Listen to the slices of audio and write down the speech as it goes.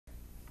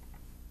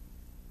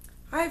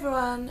Hi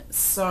everyone.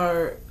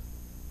 So,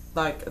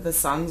 the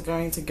sun's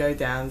going to go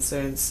down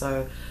soon,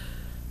 so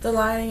the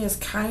lighting is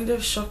kind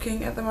of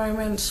shocking at the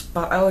moment,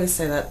 but I always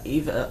say that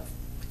either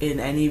in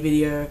any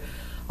video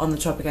on the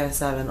Tropicana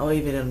 7 or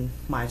even in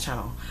my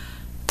channel.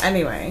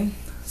 Anyway,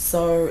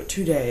 so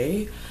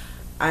today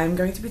I'm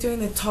going to be doing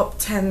the top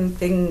 10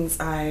 things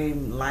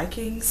I'm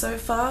liking so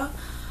far,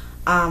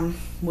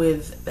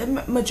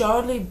 with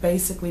majority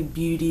basically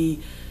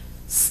beauty,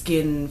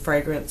 skin,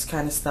 fragrance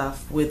kind of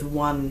stuff, with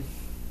one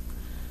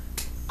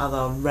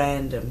other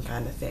random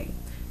kind of thing.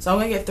 So I'm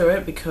going to get through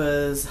it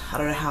because I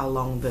don't know how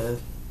long the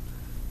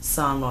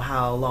sun or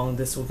how long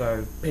this will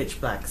go pitch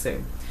black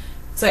soon.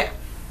 So yeah,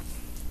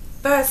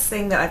 first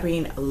thing that I've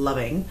been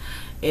loving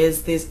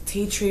is this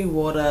tea tree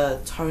water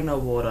toner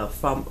water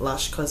from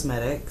Lush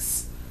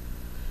Cosmetics.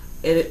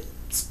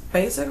 It's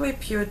basically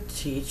pure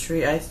tea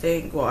tree, I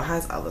think. Well, it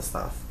has other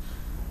stuff,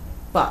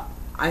 but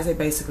I say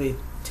basically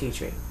tea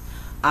tree.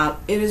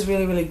 It is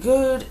really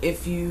good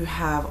if you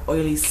have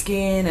oily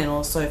skin and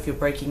also if you're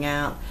breaking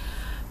out.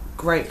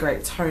 Great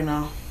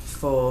toner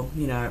for,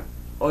 you know,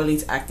 oily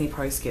to acne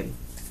prone skin.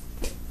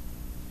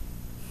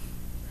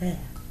 Yeah.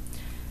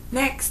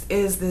 Next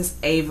is this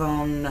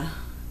Avon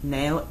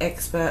Nail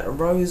Expert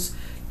Rose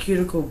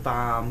Cuticle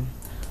Balm.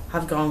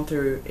 I've gone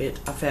through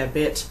it a fair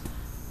bit.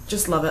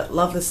 Just love it.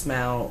 Love the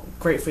smell.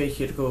 Great for your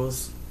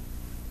cuticles.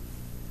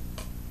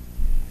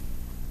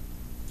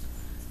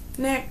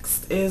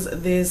 Next is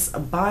this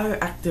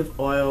bioactive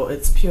oil.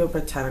 It's pure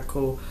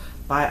botanical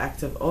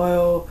bioactive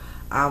oil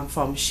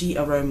from She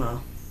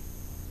Aroma.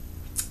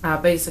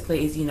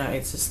 Basically, you know,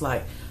 it's just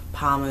like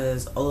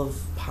Palmer's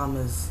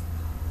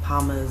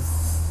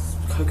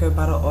cocoa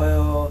butter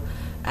oil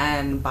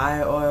and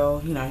bio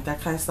oil, you know,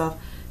 that kind of stuff.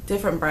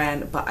 Different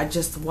brand, but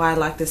why I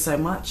like this so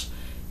much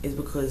is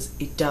because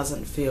it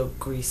doesn't feel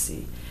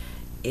greasy.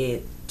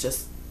 It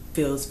just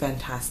feels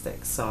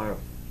fantastic. So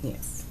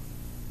yes.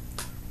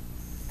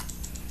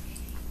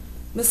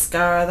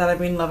 Mascara that I've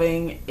been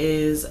loving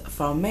is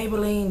from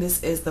Maybelline.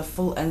 This is the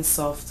Full and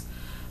Soft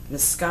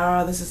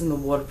mascara. This is in the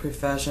waterproof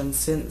version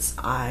since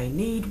I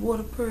need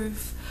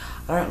waterproof.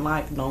 I don't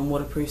like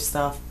non-waterproof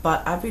stuff,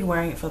 but I've been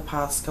wearing it for the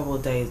past couple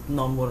of days,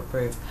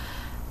 non-waterproof,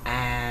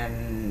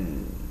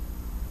 and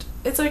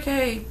it's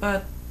okay,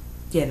 but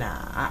yeah,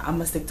 nah, I'm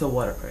gonna stick to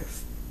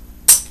waterproof.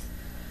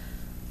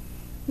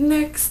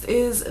 Next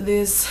is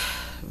this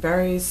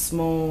very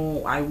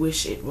small, I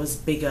wish it was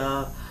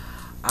bigger,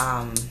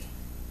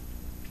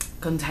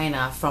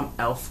 container from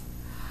e.l.f.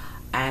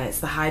 and it's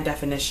the high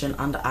definition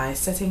under eye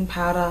setting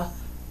powder.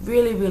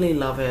 Really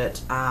love it.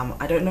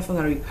 I don't know if I'm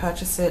going to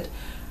repurchase it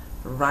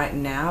right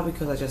now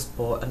because I just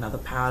bought another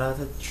powder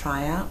to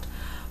try out,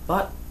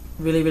 but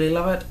really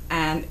love it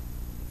and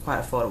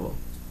quite affordable.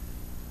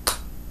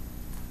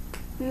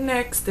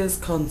 Next is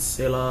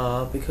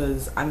concealer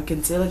because I'm a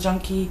concealer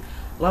junkie.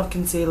 Love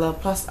concealer,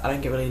 plus I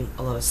don't get really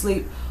a lot of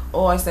sleep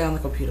or I stay on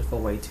the computer for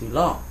way too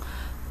long.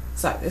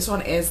 So this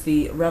one is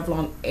the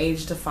Revlon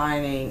Age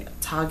Defining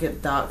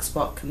Target Dark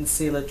Spot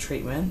Concealer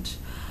Treatment.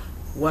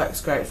 Works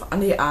great for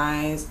under your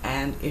eyes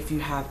and if you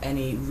have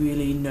any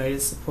really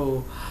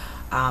noticeable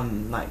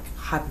like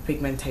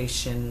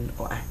hyperpigmentation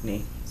or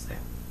acne.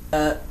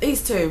 So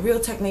these two Real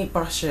Technique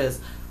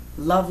brushes,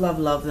 love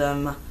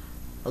them.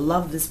 I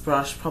love this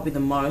brush probably the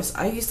most.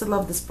 I used to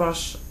love this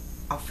brush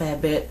a fair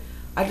bit.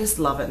 I just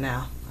love it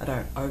now. I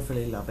don't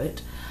overly love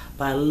it,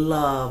 but I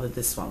love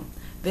this one.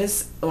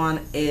 This one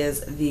is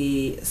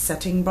the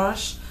setting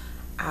brush.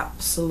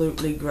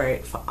 Absolutely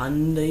great for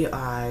under your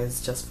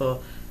eyes, just for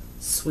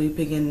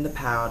sweeping in the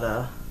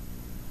powder.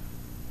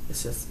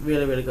 It's just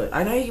really good.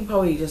 I know you can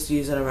probably just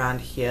use it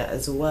around here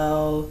as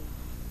well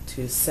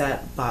to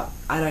set, but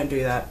I don't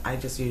do that. I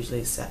just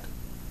usually set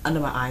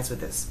under my eyes with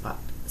this, but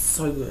it's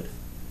so good.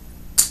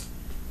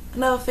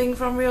 Another thing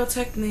from Real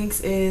Techniques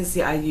is,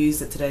 yeah, I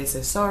used it today,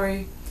 so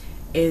sorry,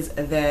 is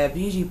their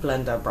Beauty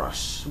Blender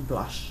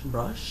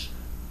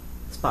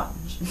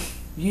sponge.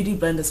 Beauty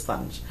Blender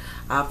sponge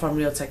from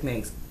Real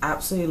Techniques.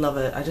 Absolutely love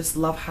it. I just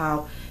love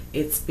how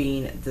it's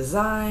been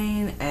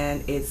designed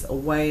and it's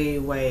way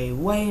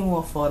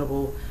more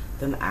affordable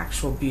than the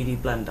actual Beauty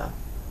Blender.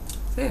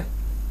 So yeah.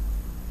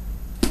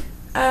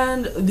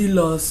 And the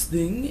last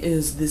thing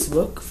is this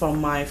book from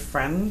my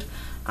friend.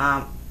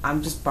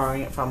 I'm just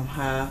borrowing it from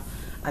her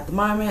at the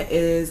moment. It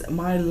is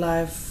My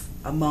Life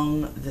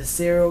Among the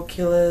Serial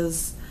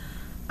Killers.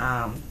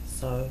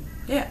 So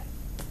yeah.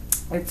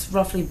 It's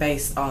roughly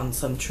based on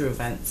some true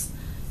events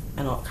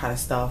and all kind of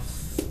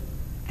stuff,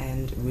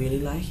 and really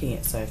liking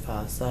it so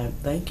far. So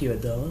thank you,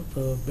 Adela,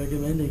 for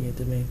recommending it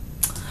to me.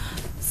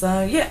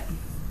 So yeah.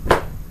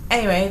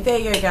 Anyway, there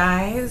you go,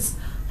 guys.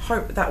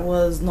 Hope that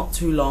was not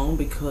too long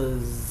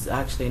because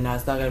actually no,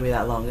 it's not gonna be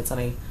that long. It's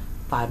only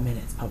 5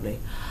 minutes probably.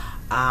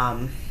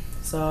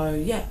 So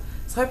yeah.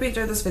 So hope you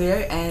enjoyed this video,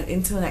 and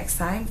until next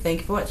time, thank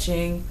you for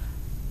watching.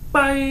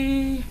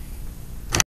 Bye.